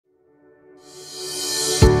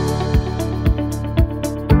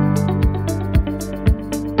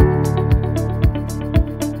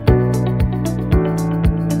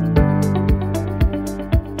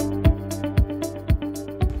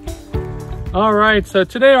All right, so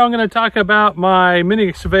today I'm going to talk about my mini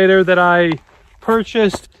excavator that I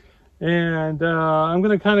purchased, and I'm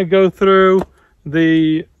going to kind of go through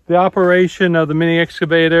the operation of the mini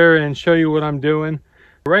excavator and show you what I'm doing.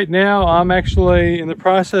 Right now I'm actually in the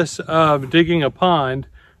process of digging a pond,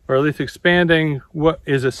 or at least expanding what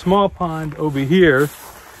is a small pond over here,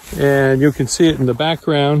 and you can see it in the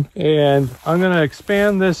background. And I'm going to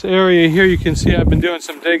expand this area here. You can see I've been doing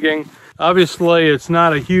some digging. Obviously it's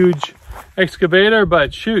not a huge excavator,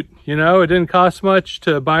 but shoot, you know, it didn't cost much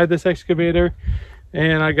to buy this excavator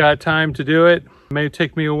and I got time to do it. It may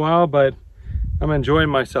take me a while, but I'm enjoying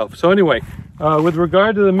myself. So anyway, with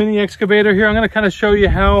regard to the mini excavator here, I'm going to kind of show you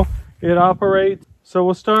how it operates. So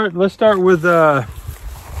let's start with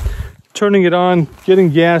turning it on,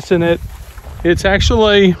 getting gas in it. It's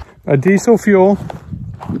actually a diesel fuel.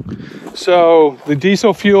 So the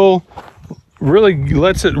diesel fuel really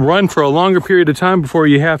lets it run for a longer period of time before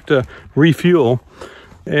you have to refuel.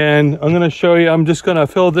 And I'm going to show you, I'm just going to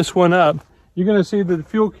fill this one up. You're going to see that the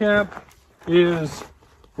fuel cap is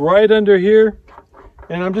right under here.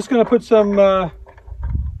 And I'm just going to put some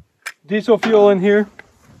diesel fuel in here.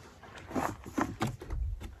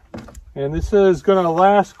 And this is going to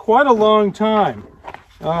last quite a long time.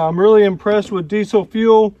 I'm really impressed with diesel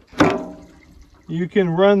fuel. You can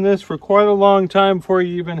run this for quite a long time before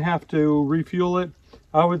you even have to refuel it.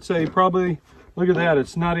 I would say probably, look at that,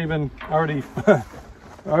 it's not even already, I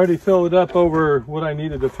already filled it up over what I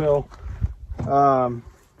needed to fill.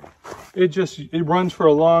 It runs for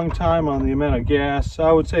a long time on the amount of gas.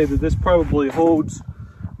 I would say that this probably holds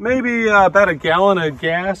maybe about a gallon of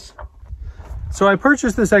gas. So I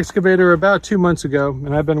purchased this excavator about 2 months ago,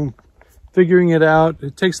 and I've been figuring it out.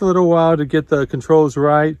 It takes a little while to get the controls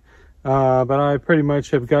right. But I pretty much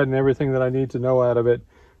have gotten everything that I need to know out of it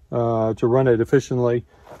to run it efficiently.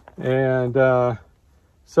 And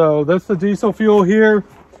so that's the diesel fuel here.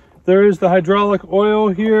 There is the hydraulic oil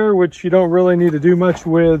here, which you don't really need to do much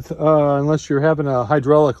with unless you're having a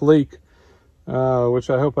hydraulic leak, which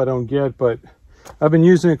I hope I don't get, but I've been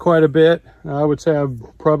using it quite a bit. I would say I've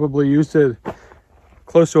probably used it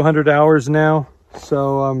close to 100 hours now,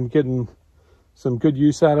 so I'm getting some good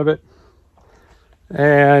use out of it.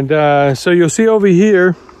 And so you'll see over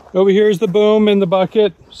here is the boom in the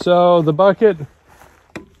bucket. So the bucket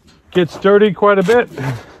gets dirty quite a bit.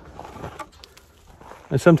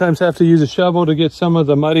 I sometimes have to use a shovel to get some of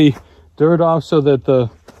the muddy dirt off so that the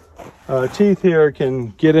teeth here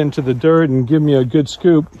can get into the dirt and give me a good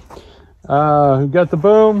scoop. We've got the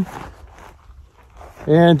boom,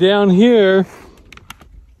 and down here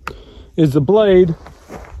is the blade,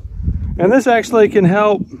 and this actually can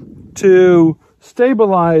help to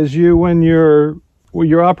stabilize you when you're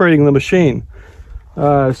operating the machine.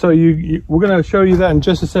 So we're going to show you that in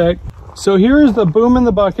just a sec. So here is the boom in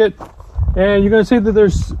the bucket, and you're going to see that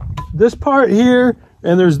there's this part here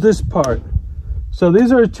and there's this part. So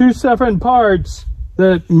these are two separate parts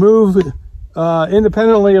that move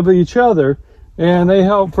independently of each other, and they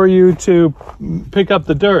help for you to pick up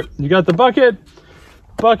the dirt. You got the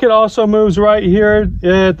bucket also moves right here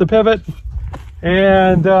at the pivot.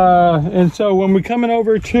 And so when we're coming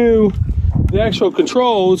over to the actual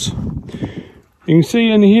controls, you can see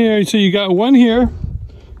in here, so you got one here,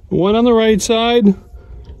 one on the right side,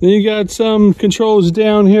 then you got some controls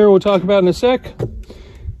down here we'll talk about in a sec.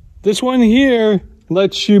 This one here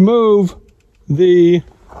lets you move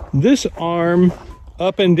this arm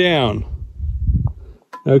up and down,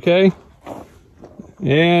 okay?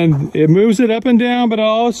 And it moves it up and down, but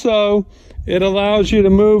also it allows you to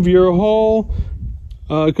move your whole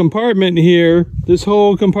compartment here, this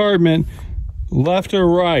whole compartment, left or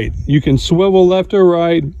right. You can swivel left or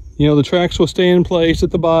right. You know, the tracks will stay in place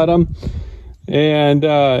at the bottom, and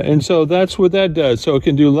so that's what that does. So it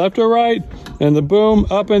can do left or right, and the boom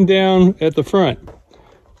up and down at the front.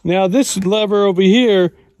 Now this lever over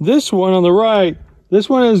here, this one on the right, this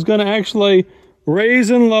one is going to actually raise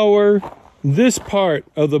and lower this part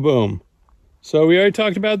of the boom. So we already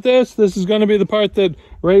talked about this. This is going to be the part that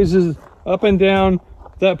raises up and down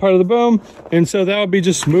that part of the boom, and so that would be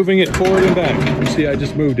just moving it forward and back. You see, I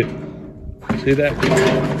just moved it. See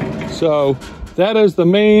that? So that is the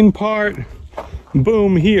main part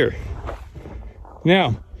boom here.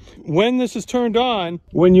 Now, when this is turned on,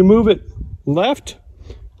 when you move it left,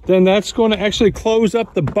 then that's going to actually close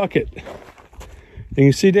up the bucket. And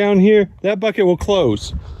you see down here, that bucket will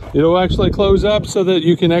close. It'll actually close up so that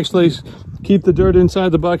you can actually keep the dirt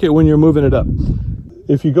inside the bucket when you're moving it up.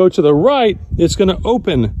 If you go to the right, it's going to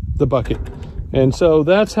open the bucket. And so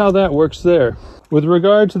that's how that works there. With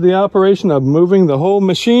regard to the operation of moving the whole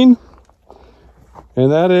machine,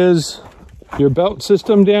 and that is your belt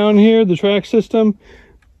system down here, the track system,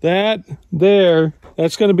 that's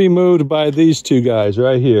going to be moved by these two guys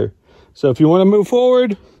right here. So if you want to move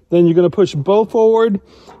forward, then you're going to push both forward.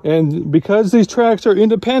 And because these tracks are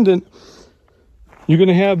independent, you're going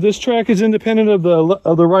to have this track is independent of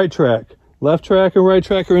the right track. Left track and right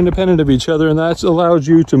track are independent of each other, and that allows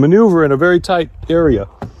you to maneuver in a very tight area.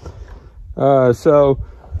 So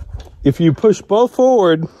if you push both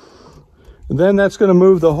forward, then that's going to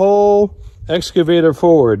move the whole excavator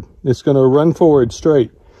forward. It's going to run forward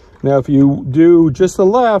straight. Now, if you do just the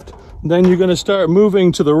left, then you're going to start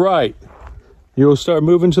moving to the right. You'll start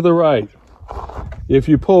moving to the right. If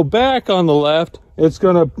you pull back on the left, it's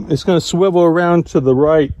going to swivel around to the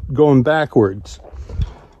right, going backwards.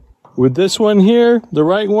 With this one here, the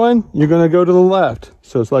right one, you're going to go to the left.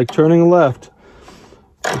 So it's like turning left.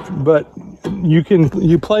 But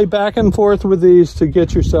you play back and forth with these to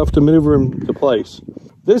get yourself to maneuver into place.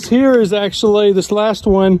 This here is actually, this last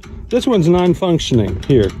one, this one's non-functioning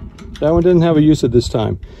here. That one didn't have a use at this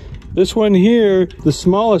time. This one here, the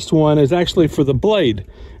smallest one, is actually for the blade.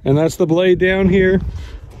 And that's the blade down here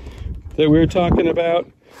that we were talking about.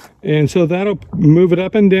 And so that'll move it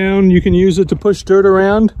up and down. You can use it to push dirt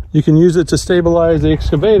around. You can use it to stabilize the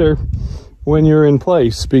excavator when you're in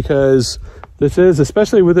place, because this is,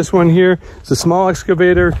 especially with this one here, it's a small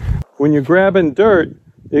excavator. When you're grabbing dirt,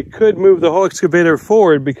 it could move the whole excavator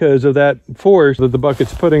forward because of that force that the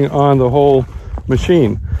bucket's putting on the whole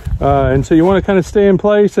machine. And so you want to kind of stay in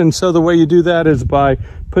place. And so the way you do that is by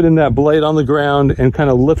putting that blade on the ground and kind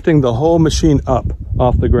of lifting the whole machine up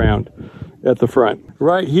off the ground at the front.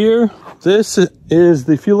 Right here, this is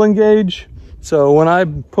the fueling gauge. So when I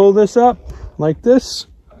pull this up like this,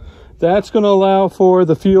 that's going to allow for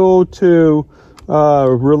the fuel to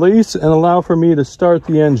release and allow for me to start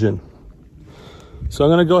the engine. So I'm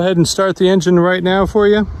going to go ahead and start the engine right now for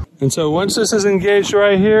you. And so once this is engaged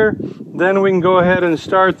right here, then we can go ahead and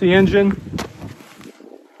start the engine.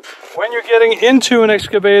 When you're getting into an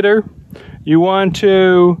excavator, you want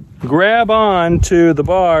to grab on to the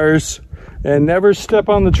bars and never step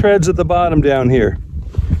on the treads at the bottom down here.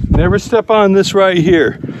 Never step on this right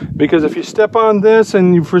here, because if you step on this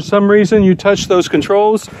and for some reason you touch those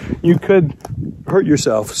controls, you could hurt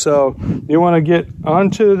yourself. So you want to get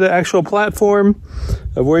onto the actual platform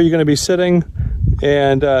of where you're going to be sitting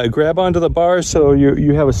and grab onto the bars so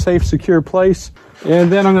you have a safe, secure place.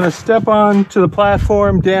 And then I'm going to step on to the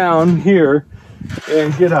platform down here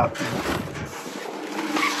and get up.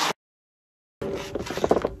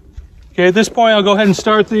 Okay, at this point, I'll go ahead and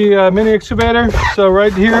start the mini excavator. So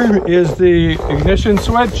right here is the ignition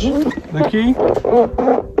switch, the key,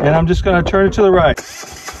 and I'm just going to turn it to the right.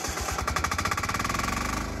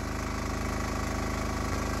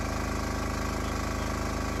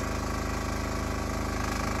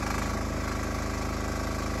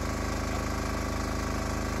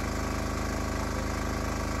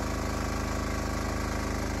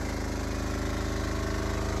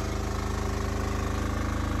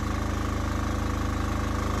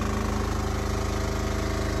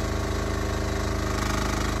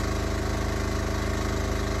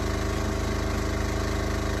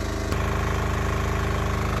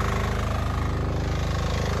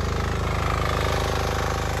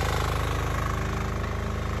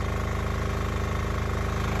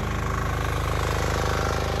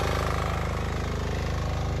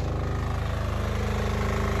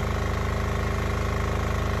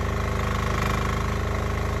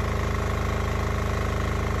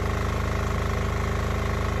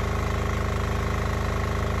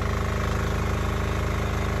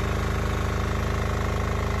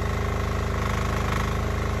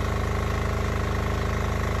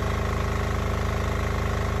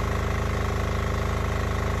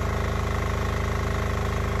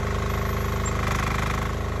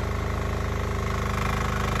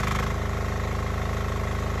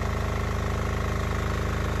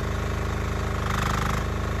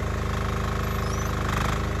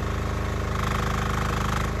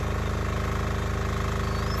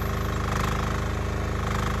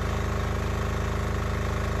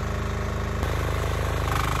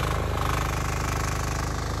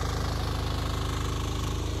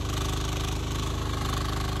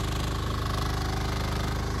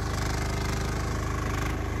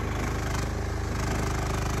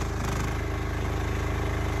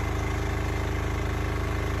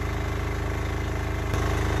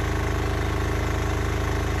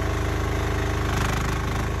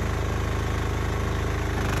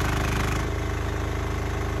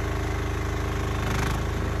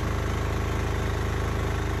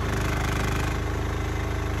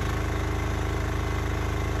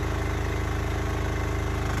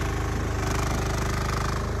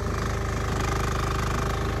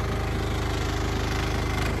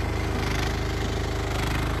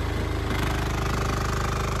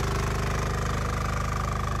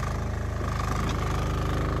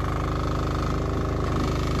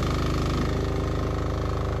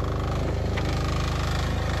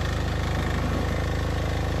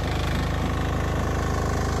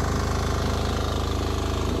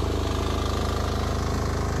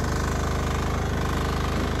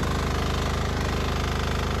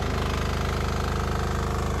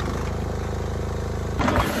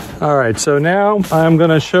 All right, so now I'm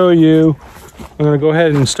going to show you, I'm going to go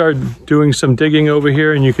ahead and start doing some digging over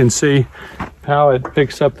here, and you can see how it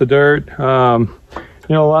picks up the dirt.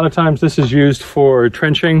 You know, a lot of times this is used for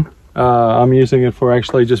trenching. I'm using it for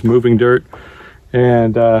actually just moving dirt.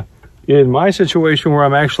 And in my situation where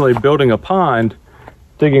I'm actually building a pond,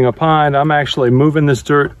 digging a pond, I'm actually moving this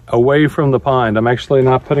dirt away from the pond. I'm actually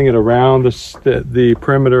not putting it around the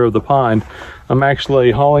perimeter of the pond. I'm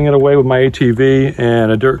actually hauling it away with my ATV and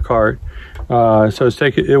a dirt cart. So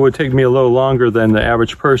it would take me a little longer than the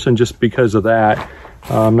average person just because of that.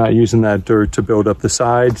 I'm not using that dirt to build up the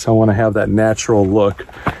sides. I want to have that natural look.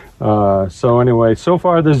 So anyway, so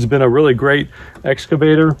far this has been a really great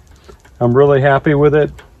excavator. I'm really happy with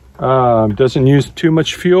it. Doesn't use too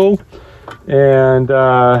much fuel, and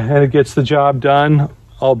it gets the job done,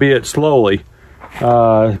 albeit slowly.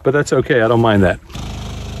 But that's okay, I don't mind that.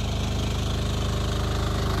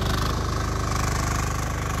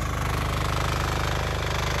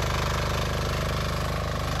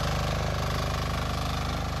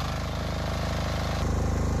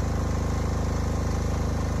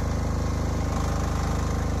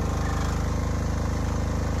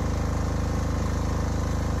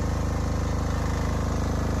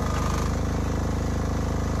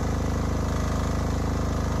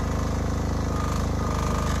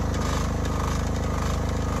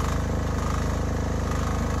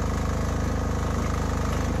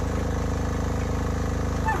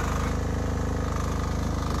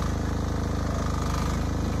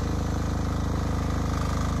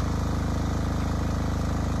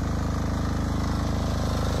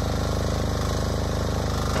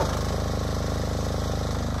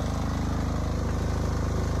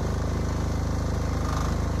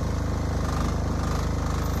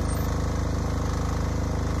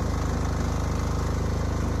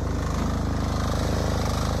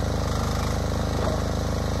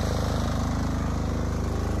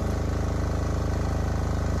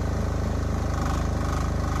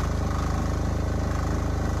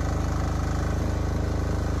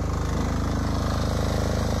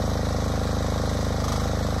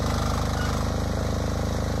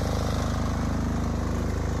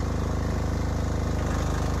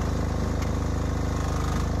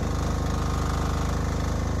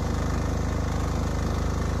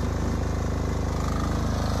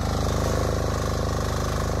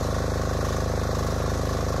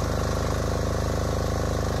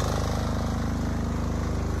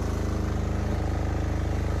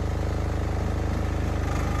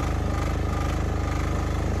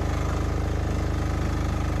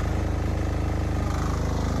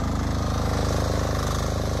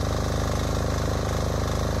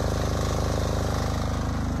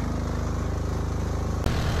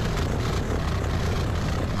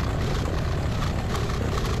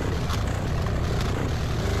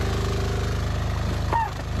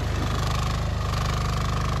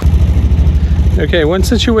 Okay, one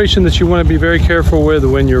situation that you want to be very careful with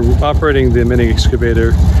when you're operating the mini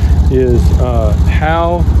excavator is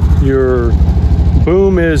how your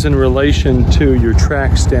boom is in relation to your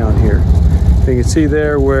tracks down here. You can see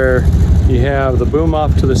there where you have the boom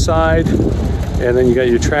off to the side, and then you got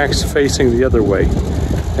your tracks facing the other way.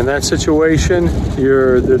 In that situation,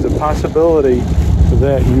 there's a possibility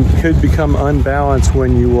that you could become unbalanced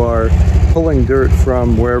when you are pulling dirt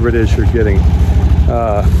from wherever it is you're getting.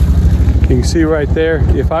 You can see right there,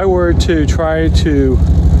 if I were to try to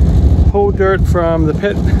pull dirt from the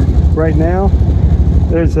pit right now,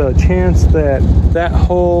 there's a chance that that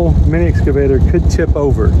whole mini excavator could tip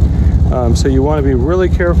over. So you want to be really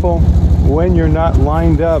careful when you're not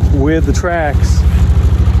lined up with the tracks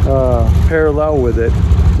parallel with it.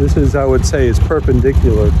 This is, I would say, is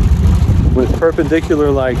perpendicular. With perpendicular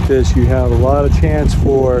like this, you have a lot of chance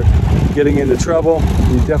for getting into trouble.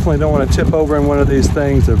 You definitely don't want to tip over in one of these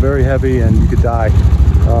things. They're very heavy and you could die.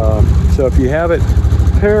 So if you have it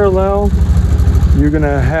parallel, you're going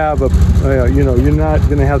to have you're not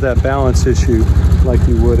going to have that balance issue like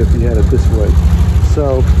you would if you had it this way.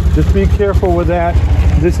 So just be careful with that.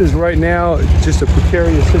 This is right now just a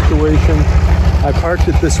precarious situation. I parked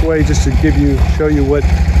it this way just to show you what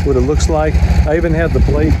it looks like. I even had the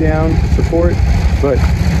blade down support, but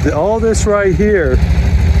all this right here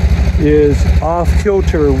is off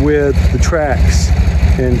kilter with the tracks,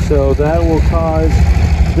 and so that will cause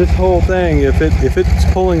this whole thing, if it's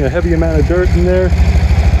pulling a heavy amount of dirt in there,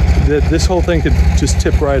 that this whole thing could just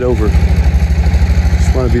tip right over.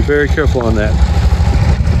 Just want to be very careful on that.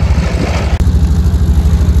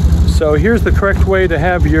 So here's the correct way to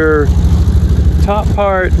have your top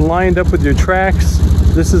part lined up with your tracks,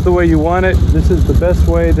 this is the way you want it. This is the best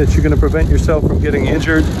way that you're going to prevent yourself from getting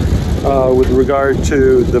injured with regard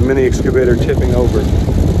to the mini excavator tipping over.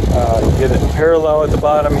 Get it parallel at the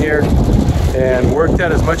bottom here and work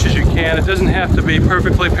that as much as you can. It doesn't have to be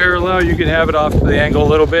perfectly parallel. You can have it off the angle a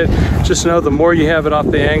little bit. Just know the more you have it off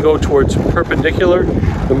the angle towards perpendicular,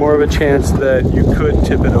 the more of a chance that you could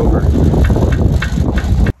tip it over.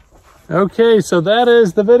 Okay, so that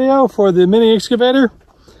is the video for the mini excavator.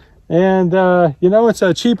 And you know, it's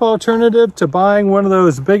a cheap alternative to buying one of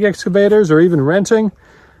those big excavators or even renting.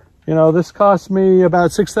 You know, this cost me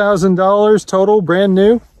about $6,000 total, brand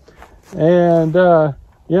new. And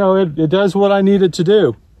you know, it does what I need it to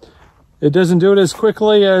do. It doesn't do it as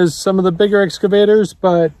quickly as some of the bigger excavators,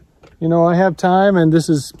 but you know, I have time and this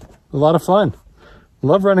is a lot of fun.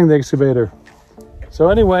 Love running the excavator. So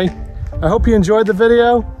anyway, I hope you enjoyed the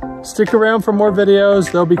video. Stick around for more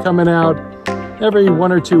videos. They'll be coming out every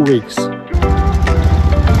 1 or 2 weeks.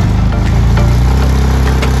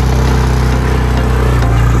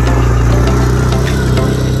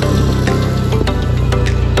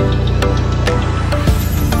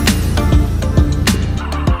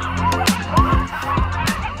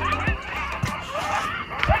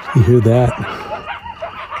 You hear that?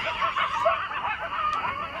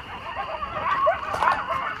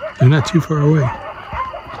 They're not too far away.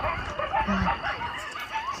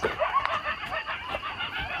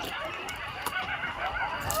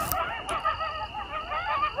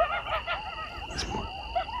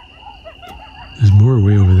 There's more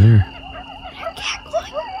way over there. They're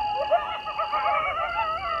cackling.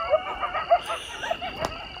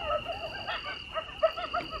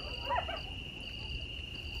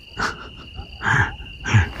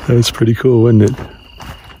 That was pretty cool, wasn't it?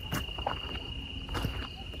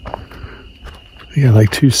 We got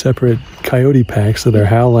like 2 separate coyote packs that are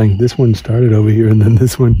howling. This one started over here, and then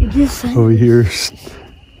this one over here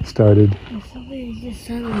started. Somebody just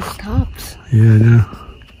suddenly stops. Yeah, I know.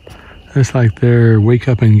 That's like their wake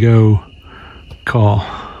up and go call.